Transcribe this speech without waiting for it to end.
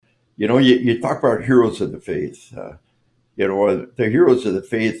You talk about heroes of the faith. The heroes of the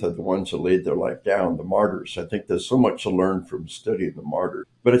faith are the ones that laid their life down, the martyrs. I think there's so much to learn from studying the martyrs.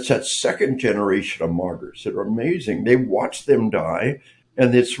 But it's that second generation of martyrs that are amazing. They watched them die,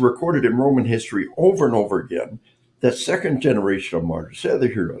 and it's recorded in Roman history over and over again. That second generation of martyrs, they're the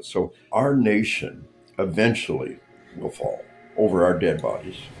heroes. So our nation eventually will fall over our dead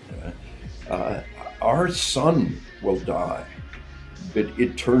bodies. Our sun will die, but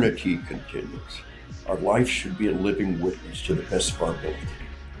eternity continues. Our life should be a living witness to the best of our ability.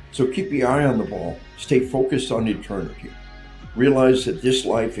 So keep your eye on the ball. Stay focused on eternity. Realize that this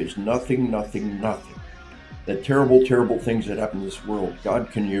life is nothing. That terrible, terrible things that happen in this world, God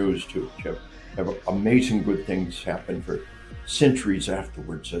can use to have amazing good things happen for centuries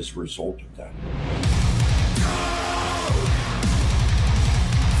afterwards as a result of that.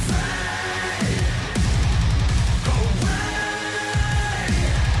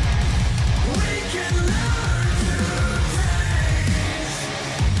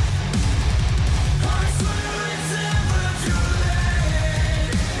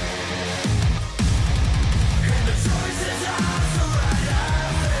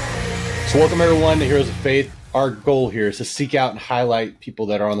 So welcome everyone to Heroes of Faith. Our goal here is to seek out and highlight people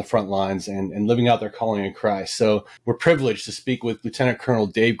that are on the front lines and living out their calling in Christ. So we're privileged to speak with Lieutenant Colonel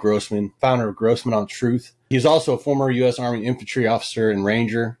Dave Grossman, founder of Grossman on Truth. He's also a former U.S. Army infantry officer and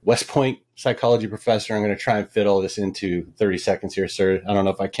ranger, West Point psychology professor. I'm going to try and fit all this into 30 seconds here, sir. I don't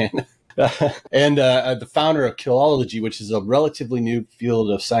know if I can. And the founder of Killology, which is a relatively new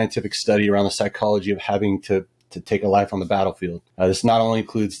field of scientific study around the psychology of having to take a life on the battlefield. This not only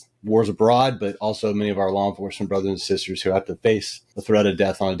includes wars abroad, but also many of our law enforcement brothers and sisters who have to face the threat of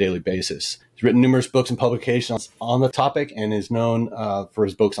death on a daily basis. He's written numerous books and publications on the topic and is known for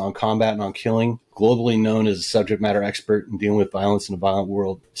his books on combat and on killing, globally known as a subject matter expert in dealing with violence in a violent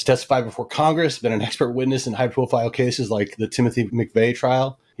world. He's testified before Congress, been an expert witness in high-profile cases like the Timothy McVeigh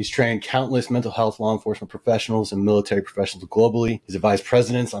trial. He's trained countless mental health law enforcement professionals and military professionals globally. He's advised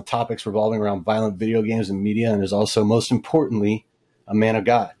presidents on topics revolving around violent video games and media, and is also, most importantly, a man of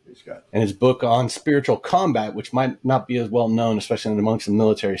God. And his book on spiritual combat, which might not be as well known, especially amongst the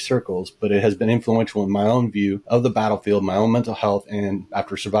military circles, but it has been influential in my own view of the battlefield, my own mental health, and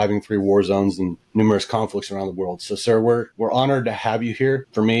after surviving 3 war zones and numerous conflicts around the world. So, sir, we're honored to have you here.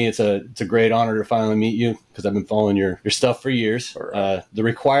 For me, it's a great honor to finally meet you because I've been following your stuff for years. Right. The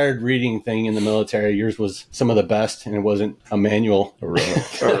required reading thing in the military, yours was some of the best, and it wasn't a manual.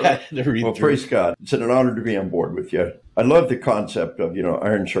 Right. Well, praise God. It's an honor to be on board with you. I love the concept of,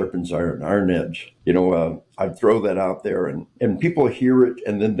 iron sharpens iron, iron edge. I throw that out there and people hear it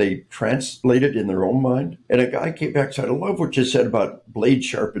and then they translate it in their own mind. And a guy came back and said, I love what you said about blade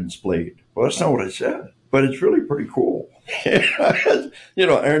sharpens blade. Well, that's not what I said, but it's really pretty cool.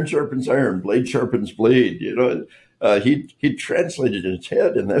 Iron sharpens iron, blade sharpens blade, he translated in his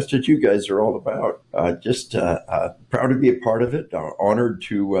head, and that's what you guys are all about. Proud to be a part of it. Honored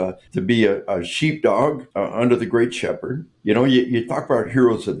to be a sheepdog under the Great Shepherd. You talk about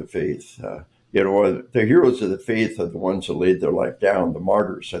heroes of the faith. The heroes of the faith are the ones that laid their life down, the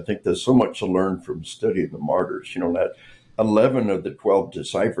martyrs. I think there's so much to learn from studying the martyrs. That 11 of the 12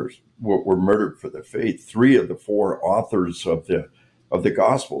 disciples were murdered for their faith. 3 of the 4 authors of the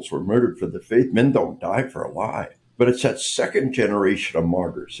Gospels were murdered for their faith. Men don't die for a lie. But it's that second generation of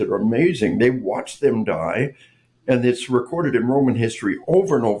martyrs that are amazing. They watched them die, and it's recorded in Roman history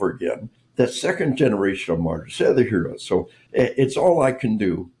over and over again. That second generation of martyrs, they're the heroes. So it's all I can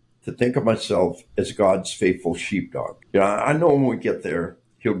do to think of myself as God's faithful sheepdog. I know when we get there,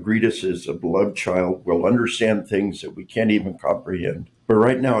 he'll greet us as a beloved child. We'll understand things that we can't even comprehend. But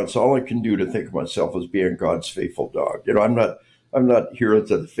right now, it's all I can do to think of myself as being God's faithful dog. I'm not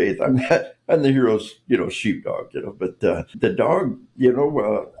heroes of the faith. I'm the hero's, sheepdog, But the dog, he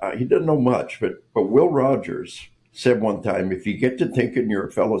doesn't know much. But Will Rogers said one time, if you get to thinking you're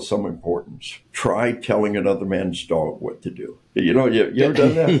a fellow of some importance, try telling another man's dog what to do. You ever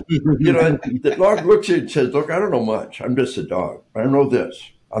done that? The dog looks at you and says, look, I don't know much. I'm just a dog. I know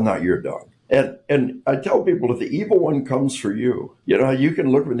this. I'm not your dog. And I tell people, if the evil one comes for you, you can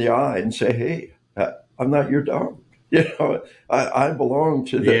look him in the eye and say, hey, I'm not your dog. I belong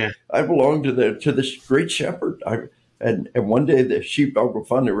to the great shepherd. And one day the sheepdog will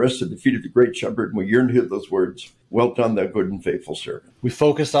finally rest at the feet of the great shepherd, and we yearn to hear those words, well done, thou good and faithful servant. We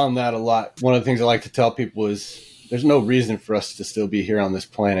focus on that a lot. One of the things I like to tell people is there's no reason for us to still be here on this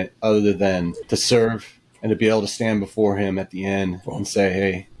planet other than to serve and to be able to stand before him at the end and say,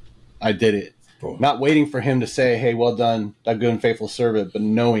 hey, I did it. Not waiting for him to say, hey, well done, that good and faithful servant, but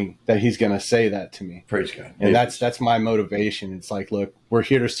knowing that he's going to say that to me. Praise God. And that's my motivation. It's like, look, we're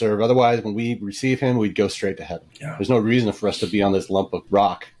here to serve. Otherwise, when we receive him, we'd go straight to heaven. Yeah. There's no reason for us to be on this lump of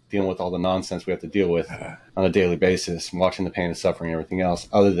rock dealing with all the nonsense we have to deal with on a daily basis, watching the pain and suffering and everything else,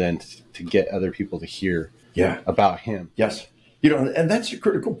 other than to get other people to hear about him. Yes. And that's a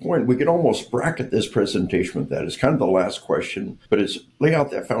critical point. We could almost bracket this presentation with that. It's kind of the last question, but it's lay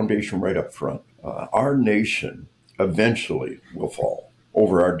out that foundation right up front. Our nation eventually will fall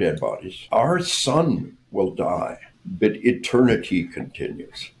over our dead bodies. Our sun will die, but eternity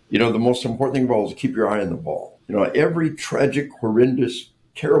continues. The most important thing of all is keep your eye on the ball. Every tragic, horrendous,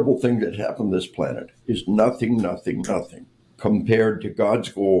 terrible thing that happened on this planet is nothing compared to God's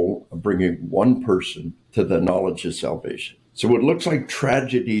goal of bringing one person to the knowledge of salvation. So what looks like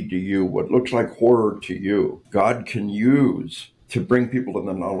tragedy to you, what looks like horror to you, God can use to bring people to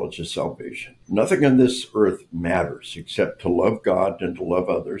the knowledge of salvation. Nothing on this earth matters except to love God and to love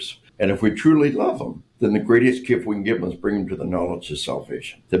others. And if we truly love them, then the greatest gift we can give them is bring them to the knowledge of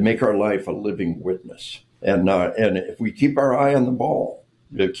salvation, to make our life a living witness. And if we keep our eye on the ball,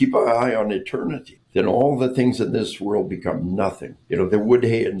 keep our eye on eternity, then all the things in this world become nothing. They're wood,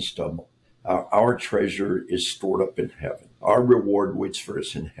 hay, and stubble. Our treasure is stored up in heaven. Our reward waits for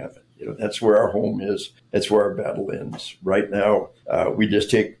us in heaven. That's where our home is. That's where our battle ends. Right now, we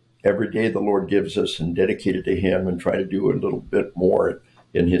just take every day the Lord gives us and dedicate it to him and try to do a little bit more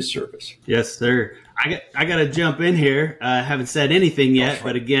in his service. Yes, sir. I got to jump in here. I haven't said anything yet,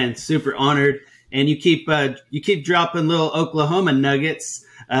 but again, super honored. And you keep dropping little Oklahoma nuggets.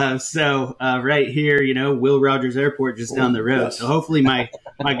 So right here, Will Rogers Airport just down the road. Yes. So hopefully my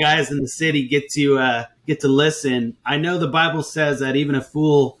guys in the city get to listen. I know the Bible says that even a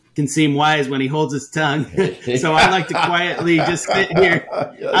fool can seem wise when he holds his tongue. So I like to quietly just sit here.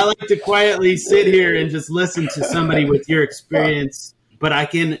 I like to quietly sit here and just listen to somebody with your experience. But I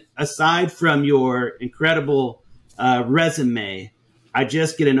can, aside from your incredible resume, I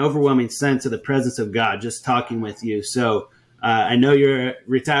just get an overwhelming sense of the presence of God just talking with you. So I know you're a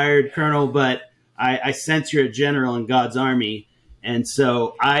retired colonel, but I sense you're a general in God's army. And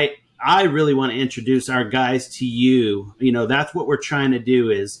so I really want to introduce our guys to you. That's what we're trying to do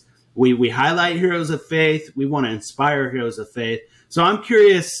is we highlight heroes of faith. We want to inspire heroes of faith. So I'm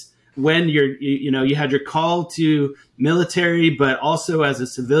curious, when you had your call to military, but also as a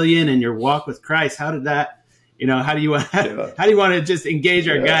civilian and your walk with Christ, how did that, how do you want to just engage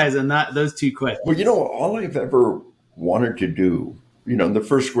our guys on those two questions? Well, all I've ever wanted to do, in the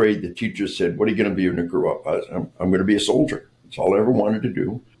first grade, the teacher said, what are you going to be when you grow up? I'm going to be a soldier. That's all I ever wanted to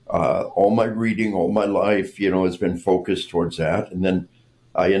do. All my reading, all my life, has been focused towards that. And then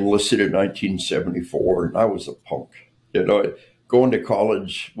I enlisted in 1974, and I was a punk. Going to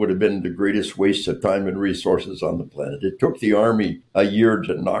college would have been the greatest waste of time and resources on the planet. It took the Army a year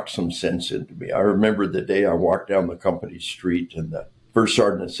to knock some sense into me. I remember the day I walked down the company street and the first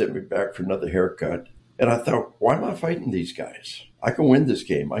sergeant sent me back for another haircut. And I thought, why am I fighting these guys? I can win this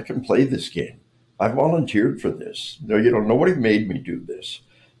game. I can play this game. I volunteered for this. Nobody made me do this.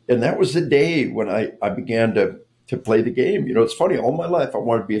 And that was the day when I began to play the game. It's funny, all my life I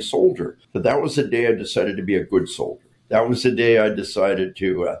wanted to be a soldier. But that was the day I decided to be a good soldier. That was the day I decided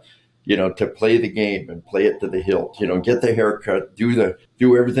to play the game and play it to the hilt, get the haircut,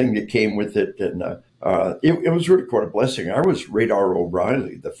 do everything that came with it. And it was really quite a blessing. I was Radar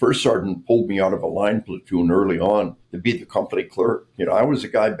O'Reilly. The first sergeant pulled me out of a line platoon early on to be the company clerk. I was a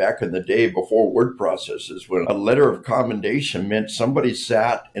guy back in the day before word processes when a letter of commendation meant somebody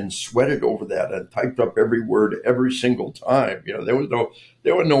sat and sweated over that and typed up every word every single time.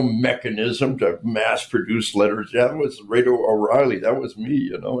 There was no mechanism to mass produce letters. That was Radar O'Reilly. That was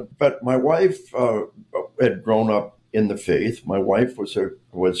me, But my wife had grown up in the faith. My wife was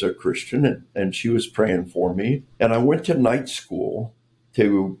a Christian, and she was praying for me. And I went to night school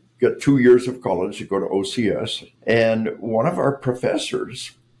to get 2 years of college to go to OCS. And one of our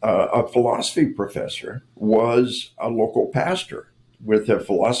professors, a philosophy professor, was a local pastor with a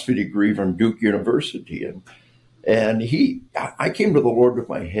philosophy degree from Duke University. And I came to the Lord with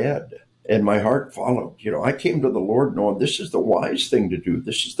my head, and my heart followed. I came to the Lord knowing this is the wise thing to do.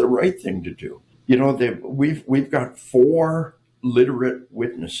 This is the right thing to do. We've got 4 literate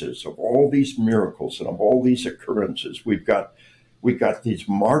witnesses of all these miracles and of all these occurrences. We've got these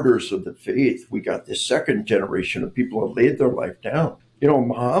martyrs of the faith. We got this second generation of people who laid their life down.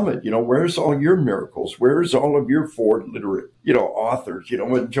 Muhammad, where's all your miracles? Where's all of your 4 literate, authors?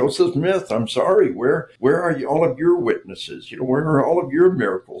 With Joseph Smith, I'm sorry, where are all of your witnesses? Where are all of your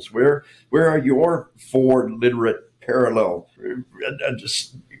miracles? Where are your 4 literate parallel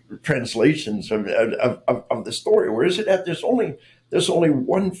translations of the story. Where is it at? There's only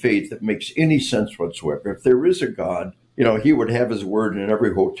one faith that makes any sense whatsoever. If there is a God, he would have his word in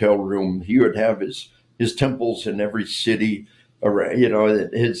every hotel room. He would have his temples in every city.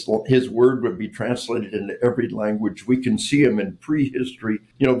 His word would be translated into every language. We can see him in prehistory.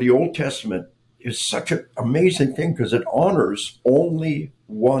 The Old Testament is such an amazing thing because it honors only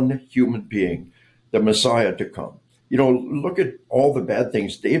one human being, the Messiah to come. Look at all the bad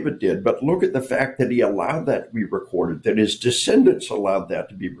things David did, but look at the fact that he allowed that to be recorded, that his descendants allowed that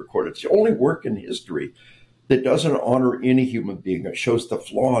to be recorded. It's the only work in history that doesn't honor any human being. It shows the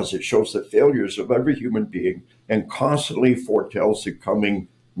flaws, it shows the failures of every human being, and constantly foretells the coming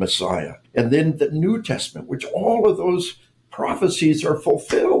Messiah. And then the New Testament, which all of those prophecies are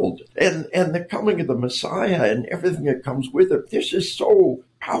fulfilled, and the coming of the Messiah and everything that comes with it. This is so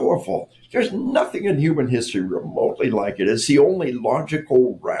powerful. There's nothing in human history remotely like it. It's the only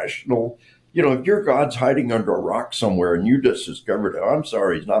logical, rational. If your God's hiding under a rock somewhere and you just discovered it, I'm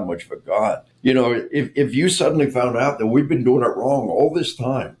sorry, he's not much of a God. If you suddenly found out that we've been doing it wrong all this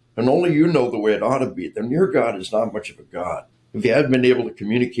time, and only you know the way it ought to be, then your God is not much of a God. If he hasn't been able to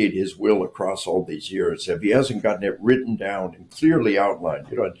communicate his will across all these years, if he hasn't gotten it written down and clearly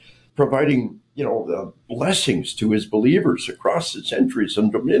outlined, providing, blessings to his believers across the centuries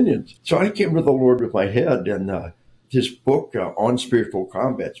and dominions. So I came to the Lord with my head, and this book on spiritual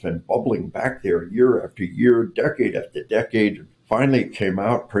combat's been bubbling back there year after year, decade after decade. Finally it came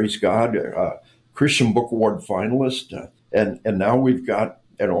out, praise God, Christian Book Award finalist. And now we've got,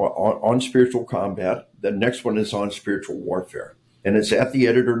 on spiritual combat. The next one is on spiritual warfare. And it's at the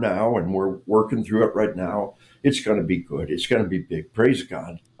editor now, and we're working through it right now. It's going to be good. It's going to be big. Praise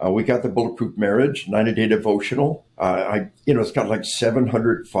God. We got the Bulletproof Marriage, 90-day devotional. It's got like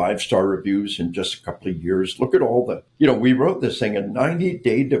 700 5-star reviews in just a couple of years. Look at all the, we wrote this thing, a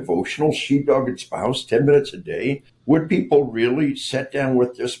 90-day devotional, sheepdog and spouse, 10 minutes a day. Would people really sit down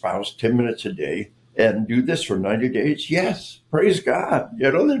with their spouse 10 minutes a day and do this for 90 days? Yes. Praise God.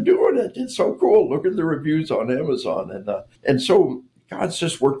 They're doing it. It's so cool. Look at the reviews on Amazon. And so God's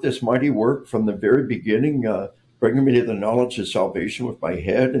just worked this mighty work from the very beginning, bringing me to the knowledge of salvation with my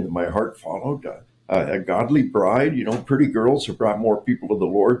head, and my heart followed. A godly bride, pretty girls have brought more people to the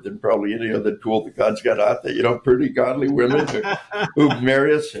Lord than probably any other tool that God's got out there. Pretty godly women who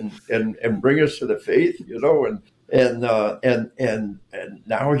marry us and bring us to the faith, and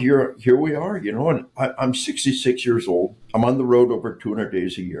now here we are, and I'm 66 years old. I'm on the road over 200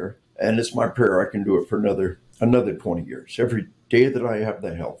 days a year, and it's my prayer I can do it for another 20 years. Every day that I have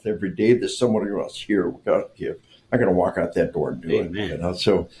the health, every day that someone else here will give, I'm going to walk out that door and do Amen. it.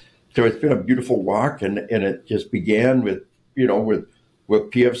 So it's been a beautiful walk, and it just began with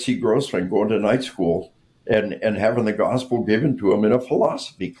PFC Grossman going to night school and having the gospel given to him in a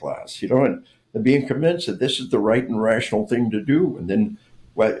philosophy class, and being convinced that this is the right and rational thing to do. And then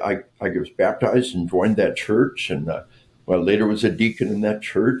I was baptized and joined that church, and later was a deacon in that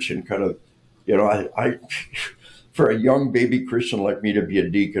church, and kind of, I for a young baby Christian like me to be a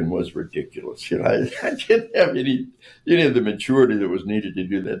deacon was ridiculous. I didn't have any of the maturity that was needed to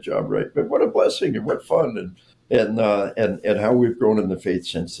do that job right. But what a blessing and what fun, and how we've grown in the faith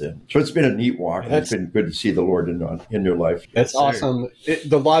since then. So it's been a neat walk. And it's been good to see the Lord in your life. That's awesome.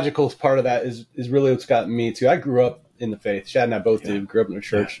 The logical part of that is really what's gotten me too. I grew up in the faith. Shad and I both did. Grew up in a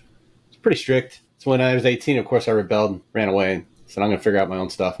church. Yeah. It's pretty strict. So when I was 18, of course, I rebelled and ran away and said, I'm going to figure out my own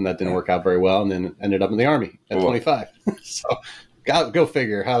stuff. And that didn't work out very well. And then ended up in the Army at 25. So go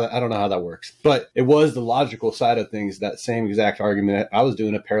figure. I don't know how that works. But it was the logical side of things, that same exact argument. I was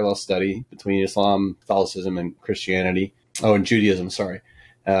doing a parallel study between Islam, Catholicism, and Christianity. Oh, and Judaism, sorry.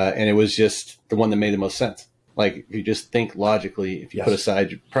 And it was just the one that made the most sense. Like, if you just think logically, if you put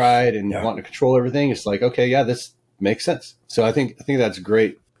aside your pride and wanting to control everything, it's like, okay, yeah, this makes sense. So I think that's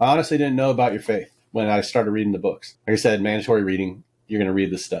great. I honestly didn't know about your faith when I started reading the books. Like I said, mandatory reading, you're going to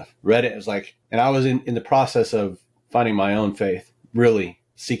read this stuff. Read it, it was like, and I was in the process of finding my own faith, really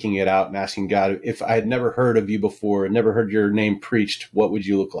seeking it out and asking God, if I had never heard of you before, never heard your name preached, what would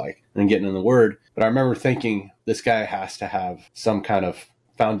you look like? And getting in the Word. But I remember thinking, this guy has to have some kind of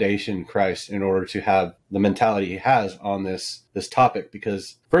foundation in Christ in order to have the mentality he has on this topic.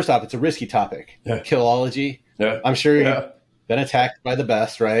 Because first off, it's a risky topic. Killology. Yeah. I'm sure you've been attacked by the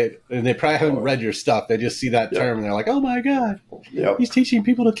best, right? And they probably haven't read your stuff. They just see that term and they're like, oh my God, he's teaching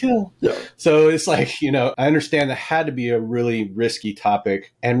people to kill. Yeah. So it's like, I understand that had to be a really risky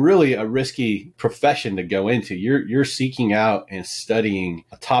topic and really a risky profession to go into. You're seeking out and studying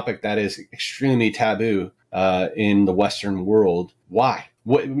a topic that is extremely taboo in the Western world. Why?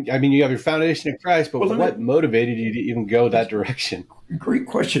 What, I mean, you have your foundation in Christ, but what motivated you to even go that direction? Great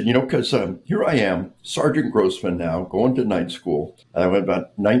question, because here I am, Sergeant Grossman now, going to night school. I went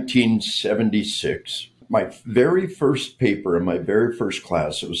about 1976. My very first paper in my very first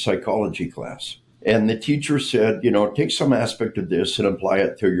class, it was psychology class. And the teacher said, take some aspect of this and apply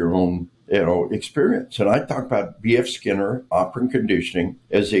it to your own, experience. And I talked about B.F. Skinner, operant conditioning,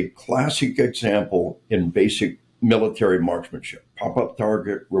 as a classic example in basic military marksmanship. Pop-up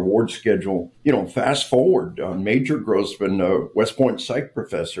target, reward schedule. Fast forward, Major Grossman, West Point psych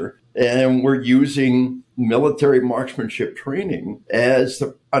professor, and we're using military marksmanship training as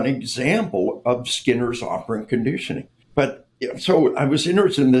an example of Skinner's operant conditioning. But so I was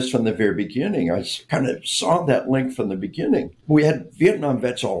interested in this from the very beginning. I kind of saw that link from the beginning. We had Vietnam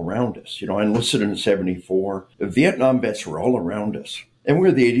vets all around us. I enlisted in 74. The Vietnam vets were all around us. And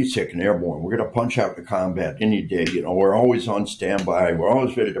we're the 82nd Airborne. We're going to punch out to combat any day. We're always on standby. We're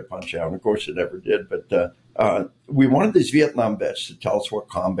always ready to punch out. And of course, it never did. But we wanted these Vietnam vets to tell us what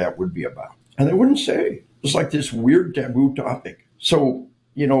combat would be about. And they wouldn't say. It was like this weird taboo topic. So,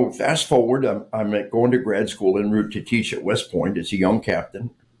 fast forward, I'm going to grad school en route to teach at West Point as a young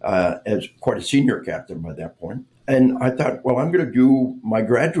captain, as quite a senior captain by that point. And I thought, well, I'm going to do my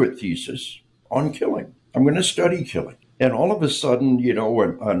graduate thesis on killing. I'm going to study killing. And all of a sudden,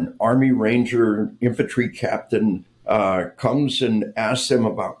 an Army Ranger infantry captain comes and asks them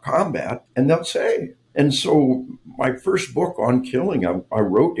about combat, and they'll say. And so my first book on killing, I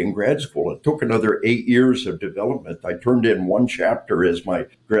wrote in grad school. It took another 8 years of development. I turned in one chapter as my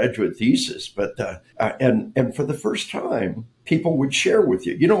graduate thesis. But and for the first time, people would share with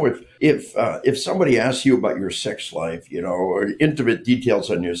you. If somebody asks you about your sex life, or intimate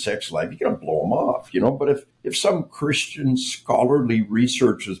details on your sex life, you're going to blow them off, But if some Christian scholarly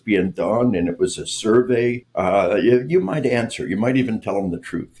research was being done and it was a survey, you might answer. You might even tell them the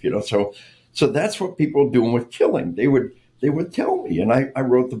truth, So that's what people are doing with killing. They would tell me, and I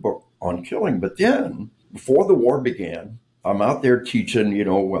wrote the book on killing. But then, before the war began, I'm out there teaching,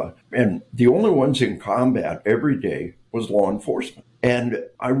 and the only ones in combat every day was law enforcement. And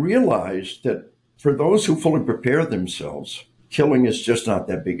I realized that for those who fully prepare themselves, killing is just not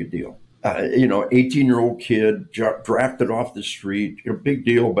that big a deal. 18-year-old kid drafted off the street, big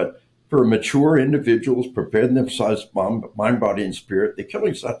deal, but for mature individuals preparing themselves mind, body, and spirit, the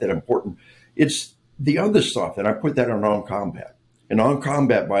killing's not that important. It's the other stuff, and I put that on On-Combat. And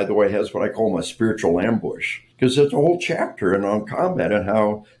On-Combat, by the way, has what I call my spiritual ambush, because there's a whole chapter in On-Combat and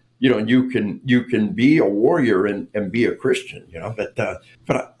how, you can be a warrior and be a Christian,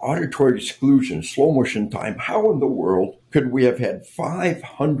 but auditory exclusion, slow motion time, how in the world could we have had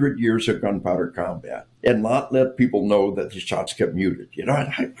 500 years of gunpowder combat and not let people know that the shots kept muted?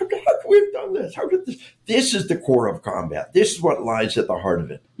 How could we have done this? How could this? This is the core of combat. This is what lies at the heart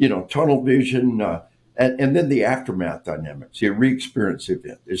of it. Tunnel vision, and then the aftermath dynamics, the re-experience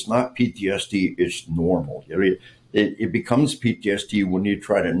event. It's not PTSD, it's normal. It becomes PTSD when you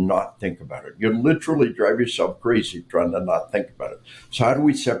try to not think about it. You literally drive yourself crazy trying to not think about it. So how do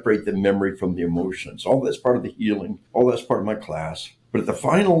we separate the memory from the emotions? All that's part of the healing. All that's part of my class. But at the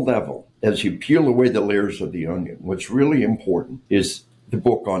final level, as you peel away the layers of the onion, what's really important is the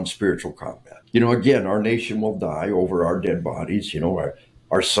book on spiritual combat. Again, our nation will die over our dead bodies.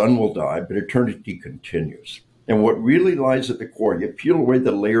 Our son will die, but eternity continues. And what really lies at the core, you peel away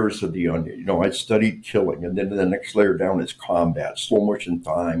the layers of the onion. I studied killing, and then the next layer down is combat, slow motion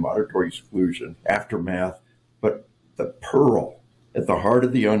time, auditory exclusion, aftermath. But the pearl at the heart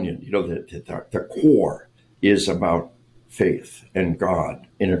of the onion, the core is about faith and God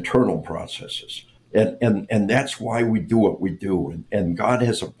in eternal processes. And that's why we do what we do. And God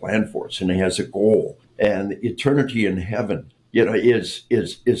has a plan for us, and He has a goal. And eternity in heaven,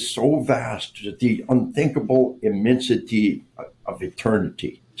 is so vast, the unthinkable immensity of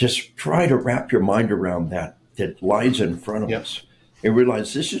eternity. Just try to wrap your mind around that lies in front of us and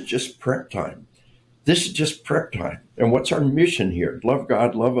realize this is just prep time. This is just prep time. And what's our mission here? Love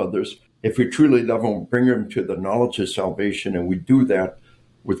God, love others. If we truly love them, bring them to the knowledge of salvation, and we do that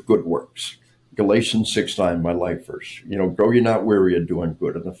with good works. Galatians 6:9, my life verse. Go ye not weary of doing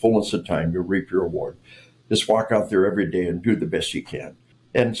good. In the fullness of time, you'll reap your reward. Just walk out there every day and do the best you can.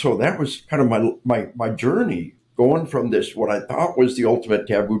 And so that was kind of my journey, going from this, what I thought was the ultimate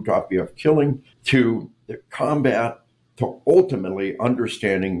taboo topic of killing, to the combat, to ultimately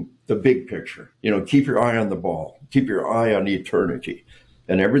understanding the big picture. Keep your eye on the ball, keep your eye on eternity.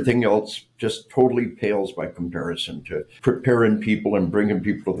 And everything else just totally pales by comparison to preparing people and bringing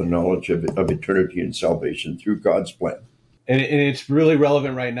people to the knowledge of eternity and salvation through God's plan. And it's really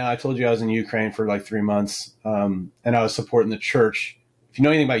relevant right now. I told you I was in Ukraine for like 3 months, and I was supporting the church if you know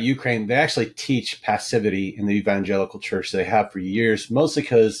anything about Ukraine, they actually teach passivity in the evangelical church. They have for years, mostly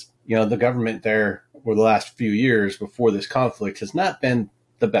because, the government there over the last few years before this conflict has not been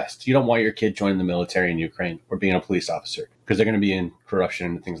the best. You don't want your kid joining the military in Ukraine or being a police officer because they're going to be in corruption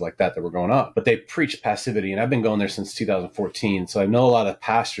and things like that were going on. But they preach passivity, and I've been going there since 2014. So I know a lot of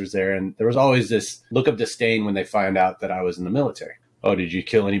pastors there, and there was always this look of disdain when they find out that I was in the military. Oh, did you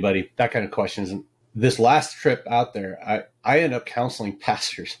kill anybody? That kind of questions. And this last trip out there, I ended up counseling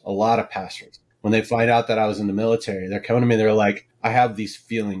pastors, a lot of pastors. When they find out that I was in the military, they're coming to me, they're like, I have these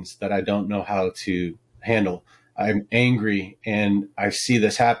feelings that I don't know how to handle. I'm angry and I see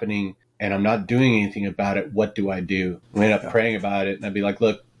this happening and I'm not doing anything about it. What do I do? We end up praying about it. And I'd be like,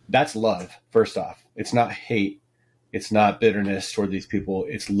 look, that's love. First off, it's not hate. It's not bitterness toward these people.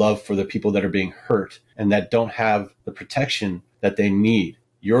 It's love for the people that are being hurt and that don't have the protection that they need.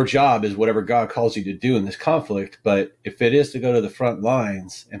 Your job is whatever God calls you to do in this conflict. But if it is to go to the front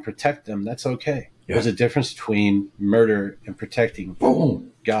lines and protect them, that's okay. Yeah. There's a difference between murder and protecting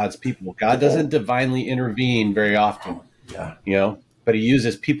God's people. God doesn't divinely intervene very often, but he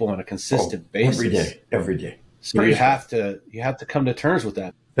uses people on a consistent basis. Every day. So you have to come to terms with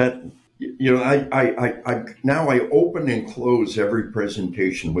that. I now I open and close every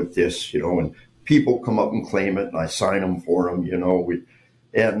presentation with this, and people come up and claim it and I sign them for them,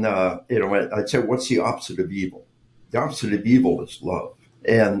 I'd say, what's the opposite of evil? The opposite of evil is love.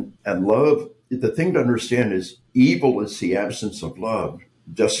 And love, the thing to understand is evil is the absence of love,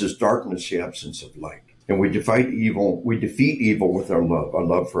 just as darkness the absence of light. And we defeat evil with our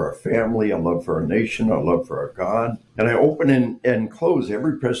love for our family, our love for our nation, our love for our God. And I open and close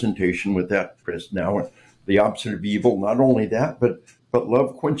every presentation with that. Now, the opposite of evil, not only that, but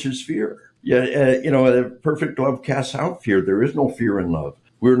love quenches fear. Perfect love casts out fear. There is no fear in love.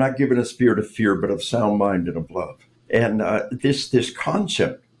 We're not given a spirit of fear, but of sound mind and of love. And this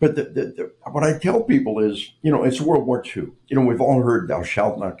concept, but what I tell people is, it's World War II. We've all heard, thou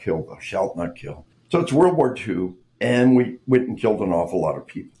shalt not kill, thou shalt not kill. So it's World War II, and we went and killed an awful lot of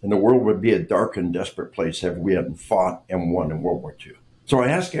people. And the world would be a dark and desperate place if we hadn't fought and won in World War II. So I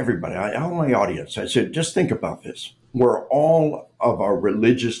ask everybody, all my audience, I said, just think about this. We're all of our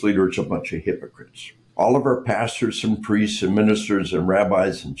religious leaders a bunch of hypocrites. All of our pastors and priests and ministers and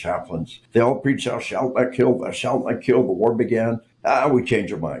rabbis and chaplains, they all preach, thou shalt not kill, thou shalt not kill. The war began. We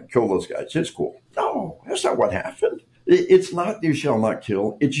changed our mind. Kill those guys. It's cool. No, that's not what happened. It's not you shall not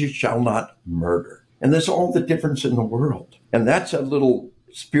kill. It's you shall not murder. And that's all the difference in the world. And that's a little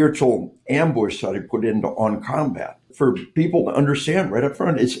spiritual ambush that I put on combat for people to understand right up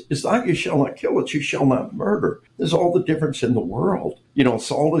front. It's not you shall not kill, it's you shall not murder. There's all the difference in the world.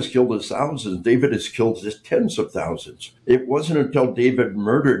 Saul has killed his thousands. David has killed his tens of thousands. It wasn't until David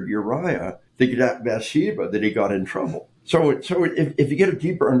murdered Uriah, Bathsheba, that he got in trouble. So if you get a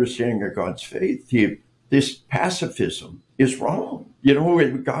deeper understanding of God's faith, this pacifism is wrong.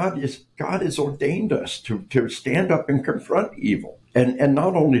 God has ordained us to stand up and confront evil. And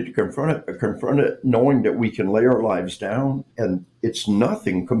not only to confront it, but confront it knowing that we can lay our lives down and it's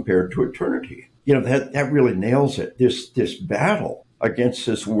nothing compared to eternity. That really nails it. This battle against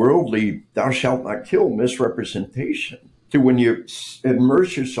this worldly, thou shalt not kill misrepresentation. So when you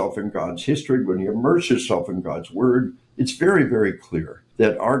immerse yourself in God's history, when you immerse yourself in God's word, it's very, very clear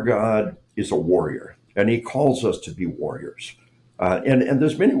that our God is a warrior and he calls us to be warriors. And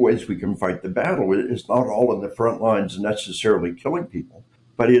there's many ways we can fight the battle. It's not all in the front lines necessarily killing people,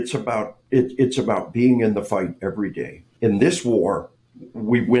 but it's about being in the fight every day. In this war,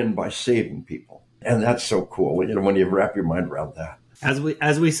 we win by saving people, and that's so cool. When you wrap your mind around that.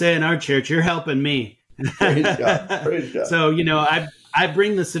 As we say in our church, you're helping me. Praise God. Praise God. So I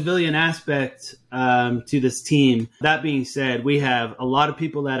bring the civilian aspect to this team. That being said, we have a lot of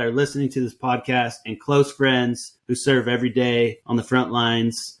people that are listening to this podcast and close friends who serve every day on the front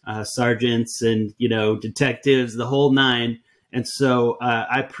lines, sergeants and, detectives, the whole nine. And so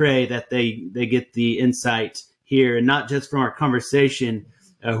I pray that they get the insight here, and not just from our conversation.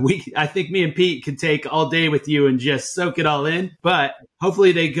 I think me and Pete could take all day with you and just soak it all in, but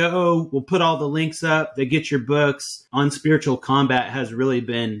hopefully we'll put all the links up. They get your books. On Spiritual Combat has really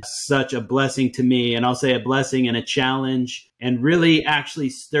been such a blessing to me. And I'll say a blessing and a challenge, and really actually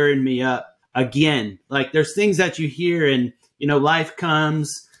stirring me up again. Like there's things that you hear and, life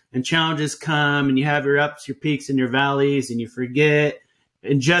comes and challenges come and you have your ups, your peaks and your valleys and you forget.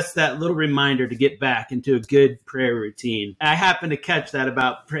 And just that little reminder to get back into a good prayer routine. I happen to catch that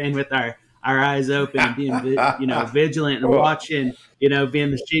about praying with our eyes open and being, vigilant and watching,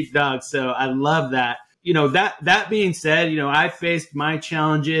 being the sheepdog. So I love that. That being said, I faced my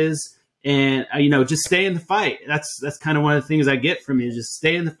challenges And, just stay in the fight. That's kind of one of the things I get from you. Just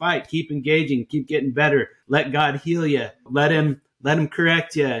stay in the fight, keep engaging, keep getting better. Let God heal you. Let him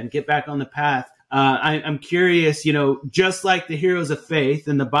correct you and get back on the path. I'm curious, just like the heroes of faith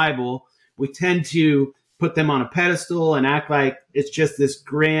in the Bible, we tend to put them on a pedestal and act like it's just this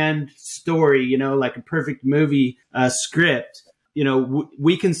grand story, like a perfect movie script.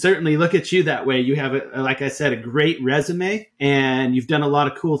 We can certainly look at you that way. You have, like I said, a great resume, and you've done a lot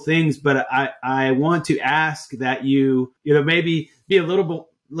of cool things. But I want to ask that you maybe be a little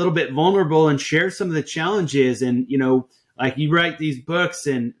bit vulnerable and share some of the challenges. And like you write these books,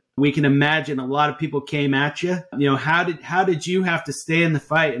 and we can imagine a lot of people came at you. How did you have to stay in the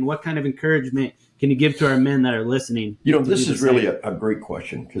fight, and what kind of encouragement can you give to our men that are listening? This is really a great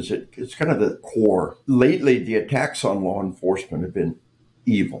question, because it's kind of the core. Lately, the attacks on law enforcement have been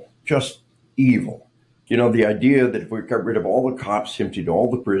evil, just evil. The idea that if we got rid of all the cops, emptied all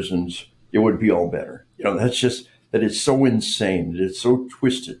the prisons, it would be all better. That it's so insane, that it's so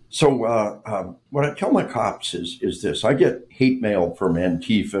twisted. So what I tell my cops is this. I get hate mail from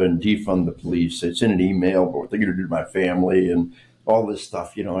Antifa and Defund the Police. It's in an email, but what they're going to do to my family and all this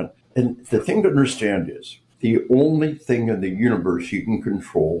stuff, And the thing to understand is the only thing in the universe you can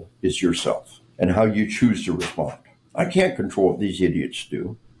control is yourself and how you choose to respond. I can't control what these idiots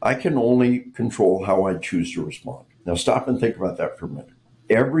do. I can only control how I choose to respond. Now stop and think about that for a minute.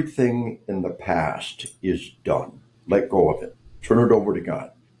 Everything in the past is done. Let go of it. Turn it over to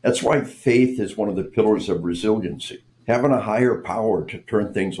God. That's why faith is one of the pillars of resiliency. Having a higher power to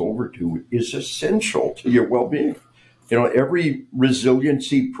turn things over to is essential to your well-being. Every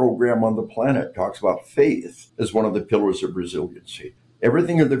resiliency program on the planet talks about faith as one of the pillars of resiliency.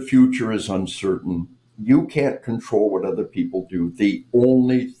 Everything in the future is uncertain. You can't control what other people do. The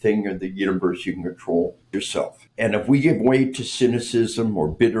only thing in the universe you can control is yourself. And if we give way to cynicism or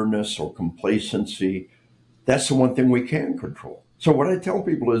bitterness or complacency, that's the one thing we can control. So what I tell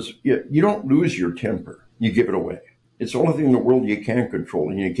people is, you don't lose your temper. You give it away. It's the only thing in the world you can control,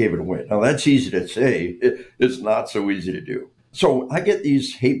 and you gave it away. Now, that's easy to say. It's not so easy to do. So I get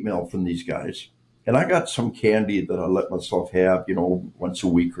these hate mail from these guys, and I got some candy that I let myself have, once a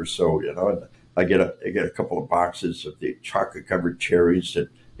week or so. And I get a couple of boxes of the chocolate-covered cherries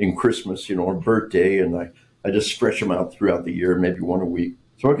in Christmas, on birthday, and I just stretch them out throughout the year, maybe one a week.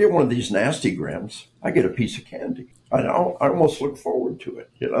 So I get one of these nasty grams. I get a piece of candy. I almost look forward to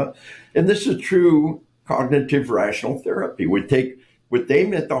it, And this is true cognitive rational therapy. We take what they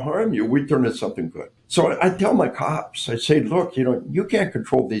meant to harm you, we turn it something good. So I tell my cops, I say, look, you can't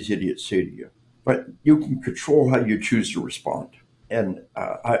control these idiots say to you, but you can control how you choose to respond. And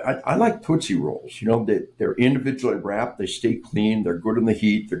I like Tootsie Rolls. They're individually wrapped, they stay clean, they're good in the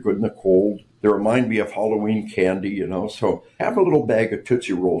heat, they're good in the cold. They remind me of Halloween candy, So have a little bag of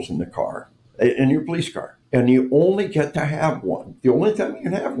Tootsie Rolls in the car, in your police car. And you only get to have one. The only time you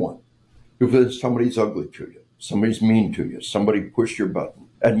can have one. If somebody's ugly to you, somebody's mean to you, somebody pushed your button,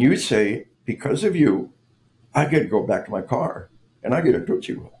 and you say, because of you, I get to go back to my car and I get a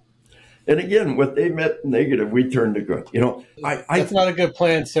Tootsie Roll. And again, what they meant negative, we turn to good. That's not a good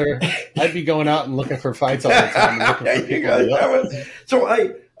plan, sir. I'd be going out and looking for fights all the time. And looking for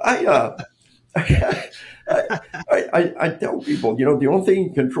I tell people, the only thing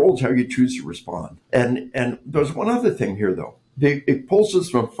you control is how you choose to respond. And there's one other thing here, though. It pulls us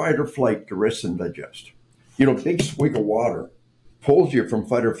from fight or flight to rest and digest. Big swig of water pulls you from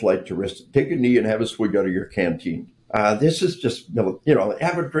fight or flight to rest. Take a knee and have a swig out of your canteen. This is just, have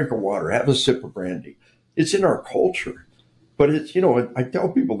a drink of water, have a sip of brandy. It's in our culture. But it's, I tell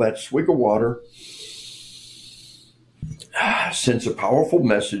people that swig of water sends a powerful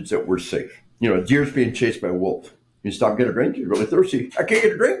message that we're safe. Deer's being chased by a wolf. You stop and get a drink, you're really thirsty. I can't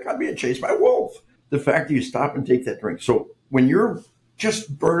get a drink, I'm being chased by a wolf. The fact that you stop and take that drink. So when you're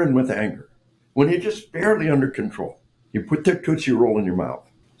just burning with anger, when you're just barely under control, you put that Tootsie Roll in your mouth,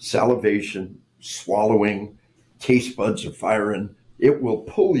 salivation, swallowing, taste buds are firing, it will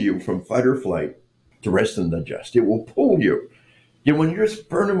pull you from fight or flight to rest and digest. It will pull you. When you're just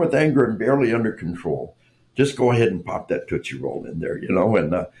burning with anger and barely under control, just go ahead and pop that Tootsie Roll in there,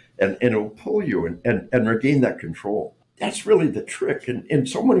 and it'll pull you and regain that control. That's really the trick. And in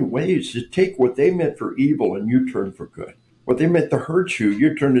so many ways, you take what they meant for evil and you turn for good. What they meant to hurt you,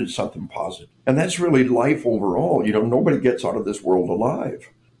 you turn into something positive. And that's really life overall. Nobody gets out of this world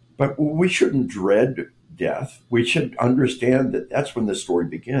alive. But we shouldn't dread death. We should understand that that's when the story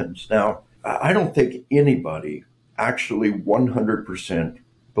begins. Now, I don't think anybody actually 100%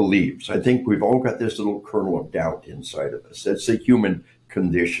 believes. I think we've all got this little kernel of doubt inside of us. That's the human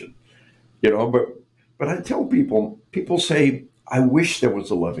condition. But I tell people say, I wish there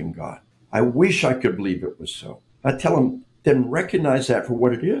was a loving God. I wish I could believe it was so. I tell them, then recognize that for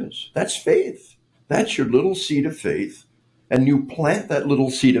what it is. That's faith. That's your little seed of faith. And you plant that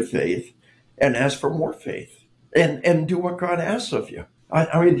little seed of faith and ask for more faith and do what God asks of you.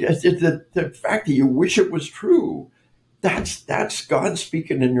 I mean, the fact that you wish it was true, that's God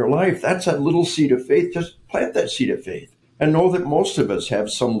speaking in your life. That's that little seed of faith. Just plant that seed of faith and know that most of us have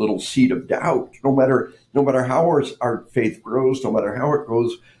some little seed of doubt. No matter how our faith grows, no matter how it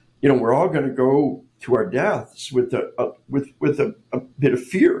goes, we're all going to go to our deaths with a bit of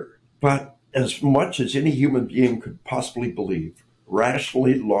fear. But as much as any human being could possibly believe,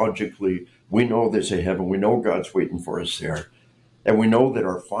 rationally, logically, we know there's a heaven. We know God's waiting for us there. And we know that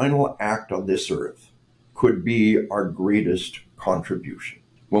our final act on this earth could be our greatest contribution.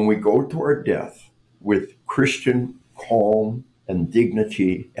 When we go to our death with Christian calm and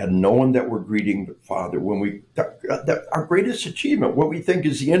dignity and knowing that we're greeting the Father, our greatest achievement, what we think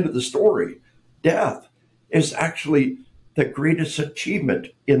is the end of the story, death, is actually the greatest achievement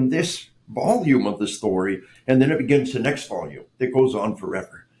in this volume of the story. And then it begins the next volume that goes on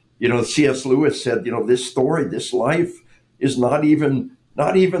forever. C.S. Lewis said, this story, this life, is not even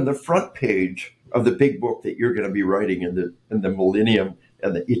the front page of the big book that you're going to be writing in the millennium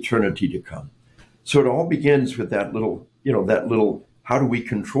and the eternity to come. So it all begins with that little, how do we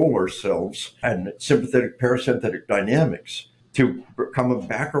control ourselves and sympathetic, parasympathetic dynamics to come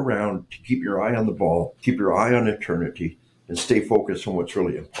back around, to keep your eye on the ball, keep your eye on eternity, and stay focused on what's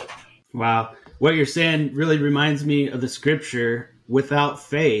really important. Wow. What you're saying really reminds me of the scripture, without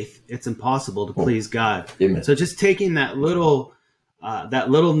faith, it's impossible to please God. Amen. So just taking that little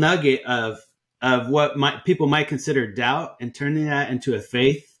nugget of what people might consider doubt and turning that into a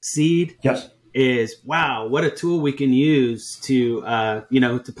faith seed. Yes. Is wow, what a tool we can use to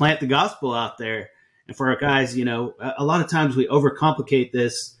to plant the gospel out there. And for our guys, a lot of times we overcomplicate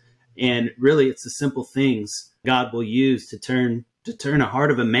this, and really it's the simple things God will use to turn a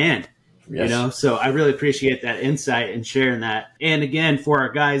heart of a man. Yes. So I really appreciate that insight and sharing that. And again, for our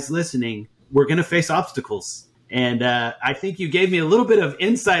guys listening, we're going to face obstacles. And I think you gave me a little bit of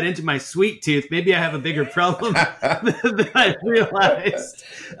insight into my sweet tooth. Maybe I have a bigger problem than I realized.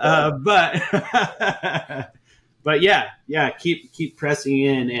 But yeah, keep pressing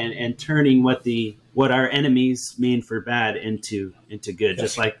in and turning what our enemies mean for bad into good,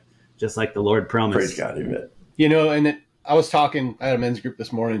 yes. just like the Lord promised. Praise God, amen. And I had a men's group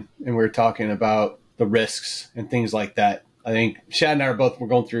this morning, and we were talking about the risks and things like that. I think Shad and I we're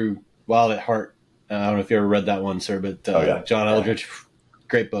going through Wild at Heart. I don't know if you ever read that one, sir, but John Eldredge,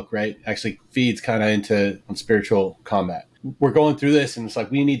 great book, right? Actually feeds kind of into spiritual combat. We're going through this, and it's like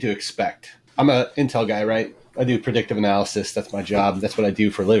we need to expect. I'm an intel guy, right? I do predictive analysis. That's my job. That's what I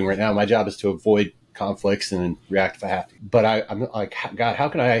do for a living right now. My job is to avoid conflicts and react if I have to. But I'm like, God, how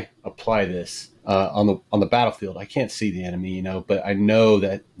can I apply this on the battlefield? I can't see the enemy, but I know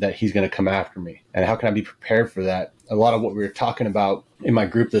that he's going to come after me. And how can I be prepared for that? A lot of what we were talking about in my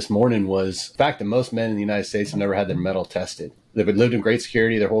group this morning was the fact that most men in the United States have never had their metal tested. They've lived in great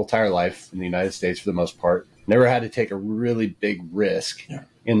security their whole entire life in the United States for the most part. Never had to take a really big risk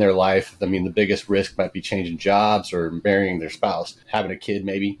in their life. I mean, the biggest risk might be changing jobs or marrying their spouse, having a kid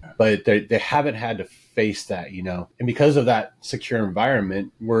maybe, but they haven't had to face that, And because of that secure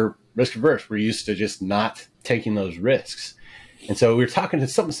environment, we're risk averse. We're used to just not taking those risks. And so we were talking to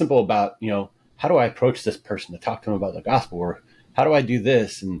something simple about, how do I approach this person to talk to them about the gospel, or how do I do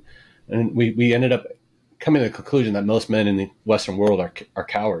this? And we ended up coming to the conclusion that most men in the Western world are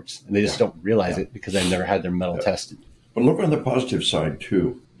cowards, and they just don't realize it because they've never had their metal tested. But look on the positive side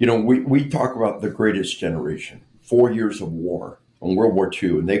too. We talk about the greatest generation, 4 years of war in World War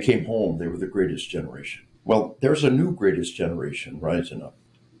II, and they came home, they were the greatest generation. Well, there's a new greatest generation rising up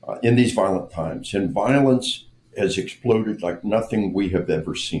in these violent times, and violence has exploded like nothing we have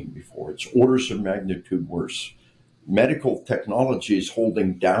ever seen before. It's orders of magnitude worse. Medical technology is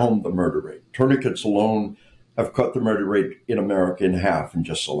holding down the murder rate. Tourniquets alone have cut the murder rate in America in half in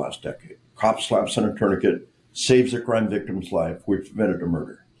just the last decade. Cop slaps on a tourniquet, saves a crime victim's life. We've prevented a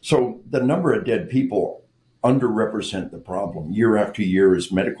murder. So the number of dead people underrepresent the problem year after year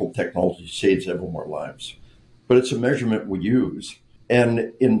as medical technology saves ever more lives. But it's a measurement we use.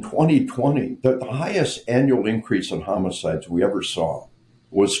 And in 2020, the highest annual increase in homicides we ever saw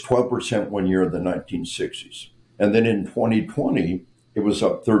was 12% one year in the 1960s. And then in 2020, it was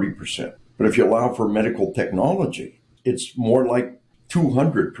up 30%. But if you allow for medical technology, it's more like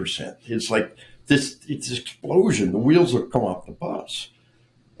 200%. It's like this explosion. The wheels have come off the bus.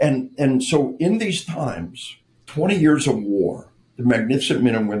 And so in these times, 20 years of war, the magnificent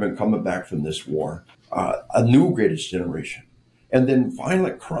men and women coming back from this war, a new greatest generation. And then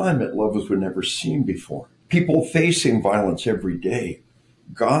violent crime at levels we've never seen before. People facing violence every day.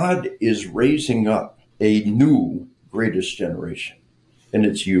 God is raising up a new greatest generation. And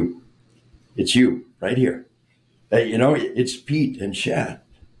it's you. It's you right here. It's Pete and Shad.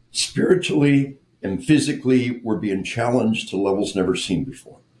 Spiritually and physically, we're being challenged to levels never seen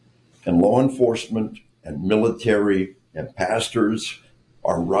before. And law enforcement and military and pastors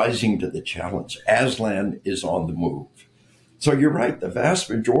are rising to the challenge. Aslan is on the move. So you're right. The vast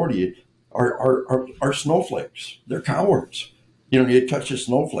majority are snowflakes. They're cowards. You touch a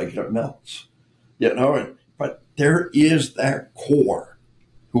snowflake and it melts. But there is that core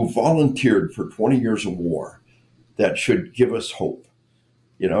who volunteered for 20 years of war that should give us hope.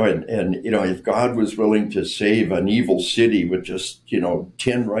 If God was willing to save an evil city with just,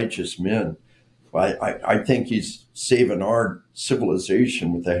 10 righteous men, I think he's saving our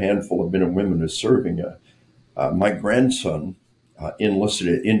civilization with a handful of men and women who's serving. My grandson enlisted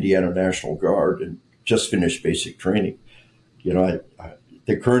at Indiana National Guard and just finished basic training.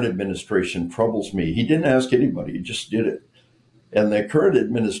 The current administration troubles me. He didn't ask anybody, he just did it. And the current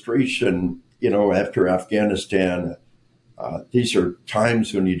administration, after Afghanistan, these are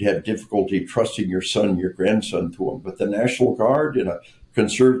times when you'd have difficulty trusting your son, your grandson to them. But the National Guard in a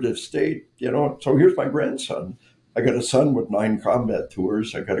conservative state, so here's my grandson. I got a son with 9 combat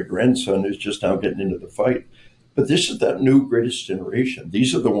tours. I got a grandson who's just now getting into the fight. But this is that new greatest generation.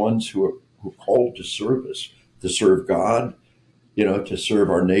 These are the ones who are called to service, to serve God, to serve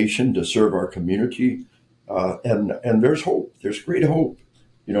our nation, to serve our community. And there's hope. There's great hope.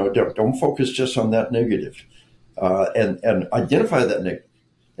 Don't focus just on that negative. And identify that negative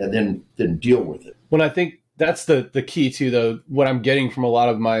and then deal with it. When I think that's the key too, though, what I'm getting from a lot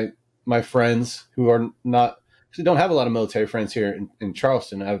of my friends who are not, actually don't have a lot of military friends here in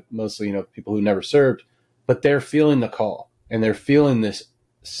Charleston. I have mostly, people who never served, but they're feeling the call and they're feeling this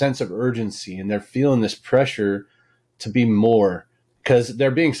sense of urgency and they're feeling this pressure to be more because they're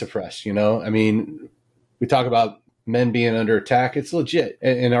being suppressed. We talk about men being under attack. It's legit.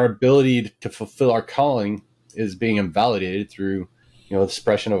 And our ability to fulfill our calling is being invalidated through, the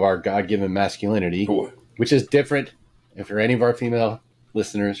suppression of our God-given masculinity, which is different. If you're any of our female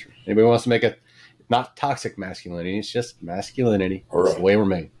listeners, anybody wants to make a not toxic masculinity, it's just masculinity. Right. It's the way we're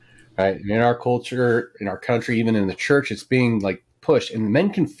made, right? And in our culture, in our country, even in the church, it's being pushed, and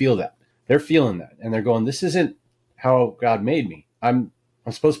men can feel that. They're feeling that, and they're going, "This isn't how God made me. I'm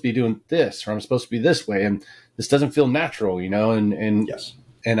supposed to be doing this, or I'm supposed to be this way, and this doesn't feel natural, And yes.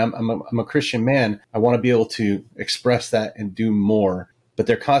 And I'm a Christian man. I want to be able to express that and do more. But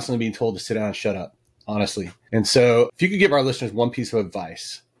they're constantly being told to sit down and shut up, honestly. And so if you could give our listeners one piece of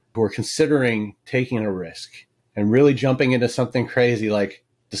advice who are considering taking a risk and really jumping into something crazy like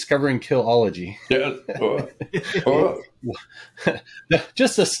discovering Killology. Yeah.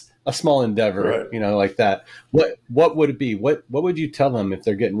 Just a small endeavor, right. Like that. What would it be? What would you tell them if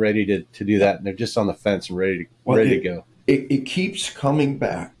they're getting ready to do that and they're just on the fence and ready to go? It keeps coming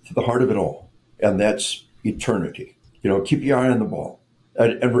back to the heart of it all, and that's eternity. Keep your eye on the ball.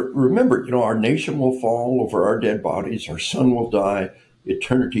 And remember, our nation will fall over our dead bodies, our son will die,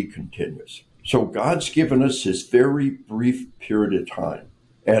 eternity continues. So God's given us this very brief period of time,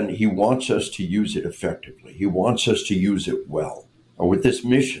 and he wants us to use it effectively. He wants us to use it well. With this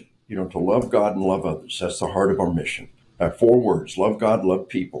mission, to love God and love others, that's the heart of our mission. 4 words, love God, love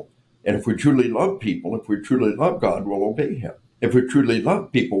people. And if we truly love people, if we truly love God, we'll obey him. If we truly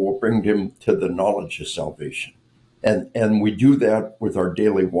love people, we'll bring them to the knowledge of salvation. And we do that with our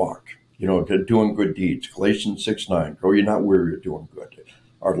daily walk, to doing good deeds. Galatians 6:9, grow ye not weary of doing good.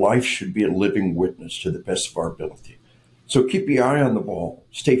 Our life should be a living witness to the best of our ability. So keep your eye on the ball.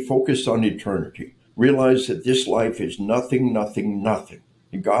 Stay focused on eternity. Realize that this life is nothing, nothing, nothing.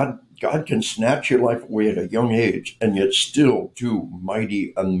 God can snatch your life away at a young age and yet still do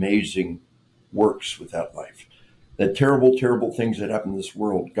mighty, amazing works with that life. The terrible, terrible things that happen in this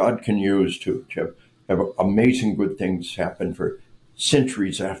world, God can use to have amazing good things happen for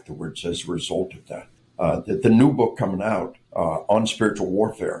centuries afterwards as a result of that. The new book coming out on spiritual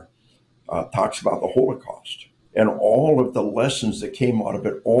warfare talks about the Holocaust and all of the lessons that came out of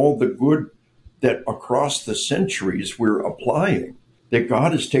it, all the good that across the centuries we're applying, that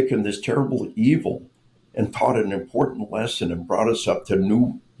God has taken this terrible evil and taught an important lesson and brought us up to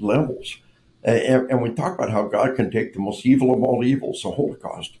new levels. And we talk about how God can take the most evil of all evils, the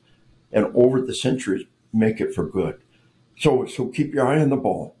Holocaust, and over the centuries make it for good. So keep your eye on the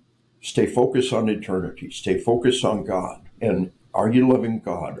ball. Stay focused on eternity. Stay focused on God. And are you loving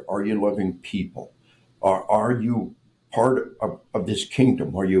God? Are you loving people? Are you part of this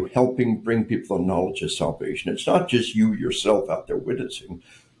kingdom? Are you helping bring people the knowledge of salvation? It's not just you yourself out there witnessing,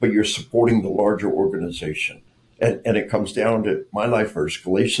 but you're supporting the larger organization. And it comes down to my life verse,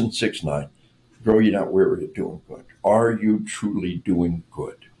 Galatians 6:9. Grow ye not weary of doing good. Are you truly doing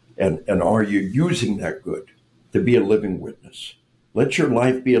good? And are you using that good to be a living witness? Let your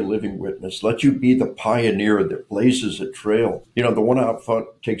life be a living witness. Let you be the pioneer that blazes a trail. The one out front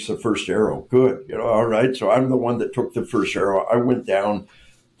takes the first arrow. Good. All right. So I'm the one that took the first arrow. I went down,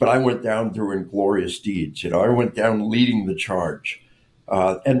 but I went down doing glorious deeds. I went down leading the charge.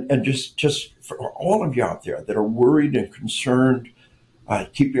 And just for all of you out there that are worried and concerned,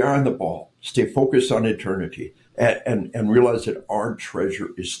 keep your eye on the ball. Stay focused on eternity and realize that our treasure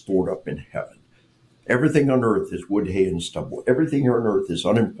is stored up in heaven. Everything on earth is wood, hay, and stubble. Everything here on earth is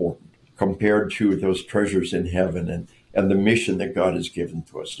unimportant compared to those treasures in heaven and the mission that God has given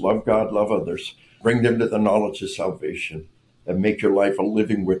to us. Love God, love others, bring them to the knowledge of salvation, and make your life a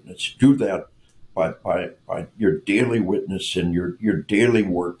living witness. Do that by your daily witness and your daily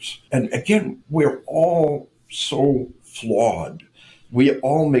works. And again, we're all so flawed. We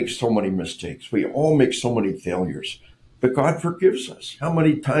all make so many mistakes. We all make so many failures. But God forgives us. How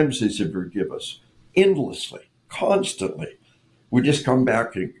many times does He forgive us? Endlessly, constantly. We just come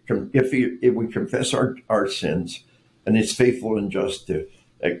back, and if we confess our sins, and He's faithful and just to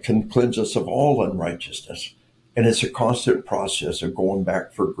can cleanse us of all unrighteousness. And it's a constant process of going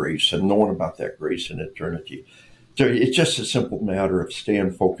back for grace and knowing about that grace in eternity. So it's just a simple matter of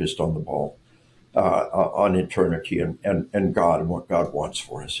staying focused on the ball, on eternity and God and what God wants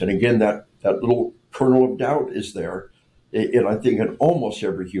for us. And again, that little kernel of doubt is there. And I think in almost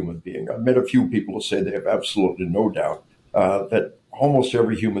every human being, I've met a few people who say they have absolutely no doubt, that almost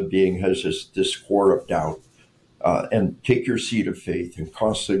every human being has this core of doubt. And take your seed of faith and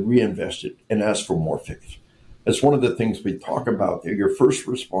constantly reinvest it and ask for more faith. That's one of the things we talk about there. Your first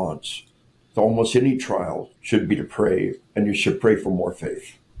response to almost any trial should be to pray, and you should pray for more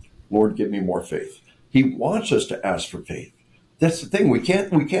faith. Lord, give me more faith. He wants us to ask for faith. That's the thing. We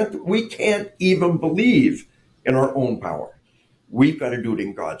can't even believe in our own power. We've got to do it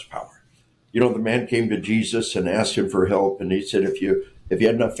in God's power. The man came to Jesus and asked Him for help, and He said, if you had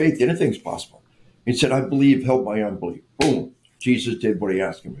enough faith, anything's possible. He said, I believe, help my unbelief. Boom. Jesus did what He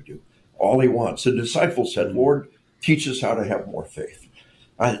asked Him to do. All He wants. The disciples said, Lord, teach us how to have more faith.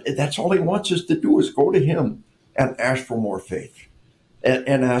 That's all He wants us to do, is go to Him and ask for more faith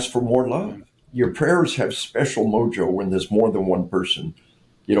and ask for more love. Your prayers have special mojo when there's more than one person.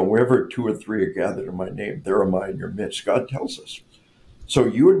 Wherever 2 or 3 are gathered in my name, there am I in your midst. God tells us. So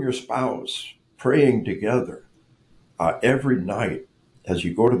you and your spouse praying together every night as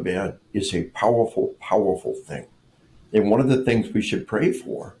you go to bed is a powerful, powerful thing. And one of the things we should pray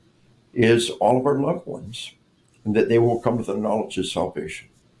for is all of our loved ones, and that they will come to the knowledge of salvation.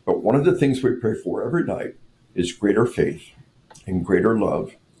 But one of the things we pray for every night is greater faith and greater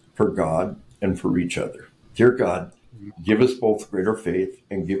love for God and for each other. Dear God, give us both greater faith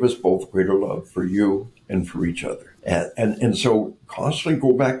and give us both greater love for you and for each other. And so constantly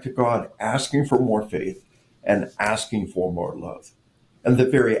go back to God, asking for more faith and asking for more love. And the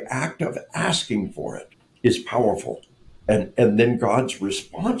very act of asking for it is powerful. And then God's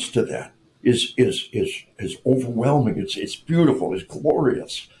response to that is overwhelming. It's beautiful. It's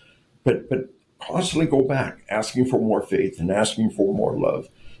glorious. But constantly go back, asking for more faith and asking for more love.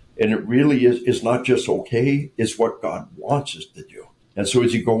 And it really is not just okay, it's what God wants us to do. And so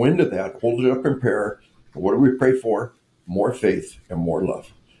as you go into that, hold it up in prayer. What do we pray for? More faith and more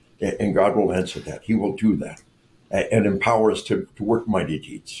love. And God will answer that. He will do that and empower us to work mighty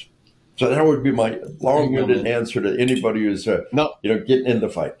deeds. So that would be my long-winded answer to anybody who's getting in the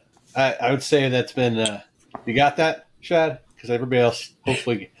fight. I would say that's been, you got that, Shad? Because everybody else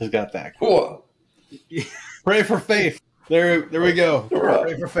hopefully has got that. Cool. Pray for faith. There we go.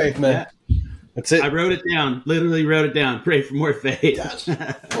 Pray for faith, man. Yeah. That's it. I wrote it down. Literally wrote it down. Pray for more faith. Yes.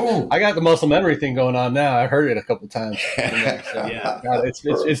 I got the muscle memory thing going on now. I heard it a couple times. Yeah. God,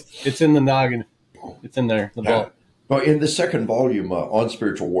 it's in the noggin. It's in there. The vault. Well, in the second volume on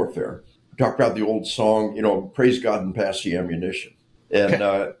spiritual warfare, we talk about the old song, praise God and pass the ammunition. And,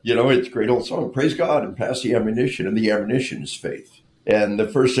 it's a great old song. Praise God and pass the ammunition. And the ammunition is faith. And the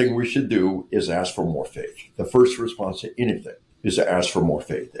first thing we should do is ask for more faith. The first response to anything is to ask for more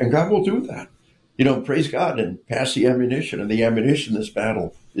faith. And God will do that. Praise God and pass the ammunition. And the ammunition in this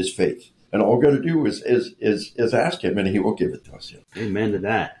battle is faith. And all we've got to do is ask Him, and He will give it to us. Amen to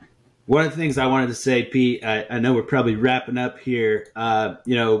that. One of the things I wanted to say, Pete, I know we're probably wrapping up here.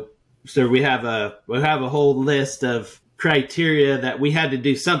 So we have a whole list of criteria that we had to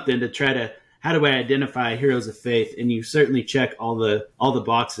do something to try to how do I identify heroes of faith? And you certainly check all the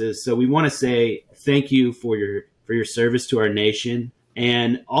boxes. So we want to say thank you for your service to our nation.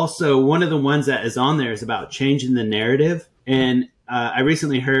 And also one of the ones that is on there is about changing the narrative. And I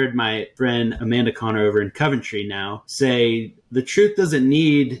recently heard my friend Amanda Connor over in Coventry now say the truth doesn't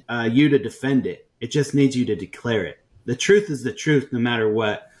need you to defend it. It just needs you to declare it. The truth is the truth no matter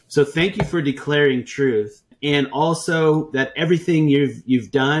what. So thank you for declaring truth. And also that everything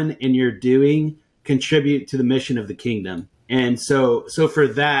you've done and you're doing contribute to the mission of the kingdom. And so for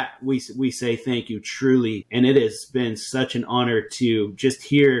that, we say thank you truly. And it has been such an honor to just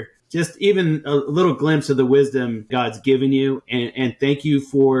hear just even a little glimpse of the wisdom God's given you. And thank you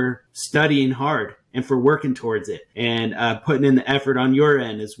for studying hard and for working towards it and putting in the effort on your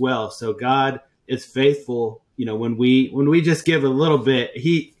end as well. So God is faithful. You know, when we just give a little bit,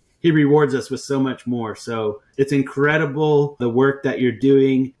 He rewards us with so much more. So it's incredible the work that you're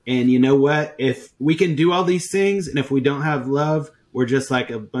doing. And you know what? If we can do all these things and if we don't have love, we're just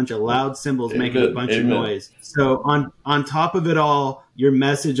like a bunch of loud cymbals making a bunch of noise. So on top of it all, your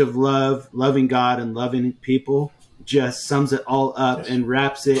message of love, loving God and loving people just sums it all up and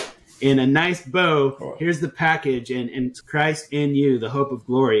wraps it in a nice bow. Here's the package, and it's Christ in you, the hope of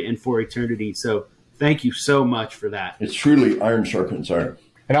glory and for eternity. So thank you so much for that. It's truly iron sharpens iron.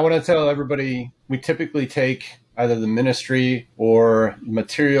 And I want to tell everybody, we typically take either the ministry or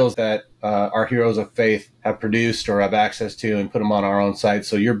materials that our heroes of faith have produced or have access to and put them on our own site.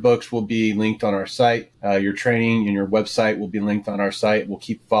 So your books will be linked on our site. Your training and your website will be linked on our site. We'll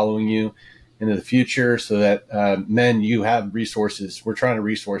keep following you into the future so that, men, you have resources. We're trying to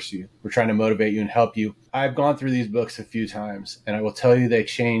resource you. We're trying to motivate you and help you. I've gone through these books a few times, and I will tell you they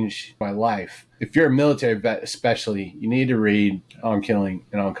changed my life. If you're a military vet especially, you need to read On Killing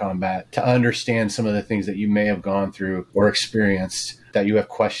and On Combat to understand some of the things that you may have gone through or experienced that you have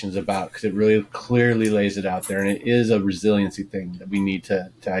questions about, because it really clearly lays it out there, and it is a resiliency thing that we need to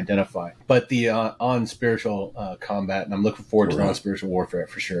identify. But the on spiritual combat, and I'm looking forward to the on spiritual warfare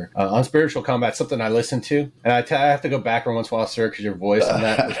for sure. On spiritual combat, something I listen to, and I have to go back once in a while, sir, because your voice on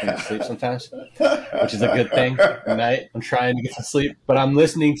that puts me to sleep sometimes, which is a good thing at night. I'm trying to get to sleep, but I'm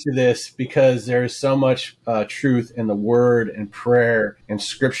listening to this because there is so much truth in the word and prayer and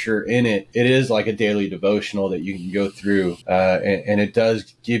scripture in it. It is like a daily devotional that you can go through, and it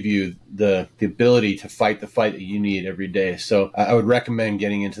does give you the ability to fight the fight that you need every day. So I would recommend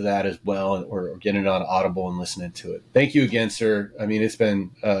getting into that as well, or getting it on Audible and listening to it. Thank you again, sir. I mean, it's been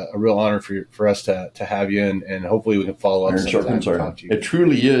a real honor for us to have you, and hopefully we can follow up. It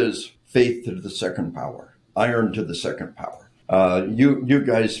truly is faith to the second power, iron to the second power. You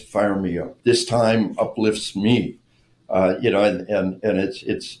guys fire me up. This time uplifts me, and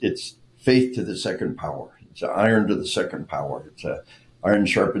it's faith to the second power. It's iron to the second power. It's iron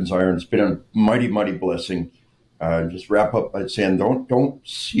sharpens iron. It's been a mighty, mighty blessing. Just wrap up by saying, don't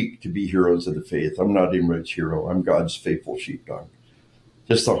seek to be heroes of the faith. I'm not Imred's hero. I'm God's faithful sheepdog.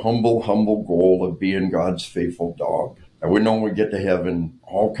 Just a humble goal of being God's faithful dog. I would know when we get to heaven,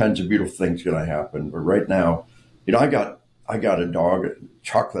 all kinds of beautiful things going to happen. But right now, I got a dog, a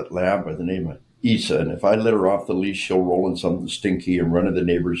chocolate lab by the name of Isa. And if I let her off the leash, she'll roll in something stinky and run in the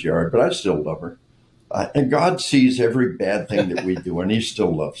neighbor's yard. But I still love her. And God sees every bad thing that we do, and He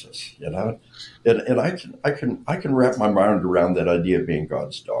still loves us, And I can wrap my mind around that idea of being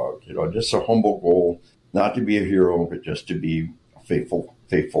God's dog. Just a humble goal, not to be a hero, but just to be a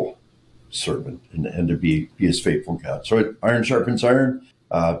faithful servant, and to be His faithful God. So iron sharpens iron.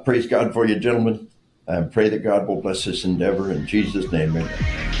 Praise God for you, gentlemen. And pray that God will bless this endeavor in Jesus' name.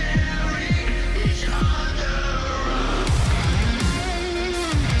 Amen.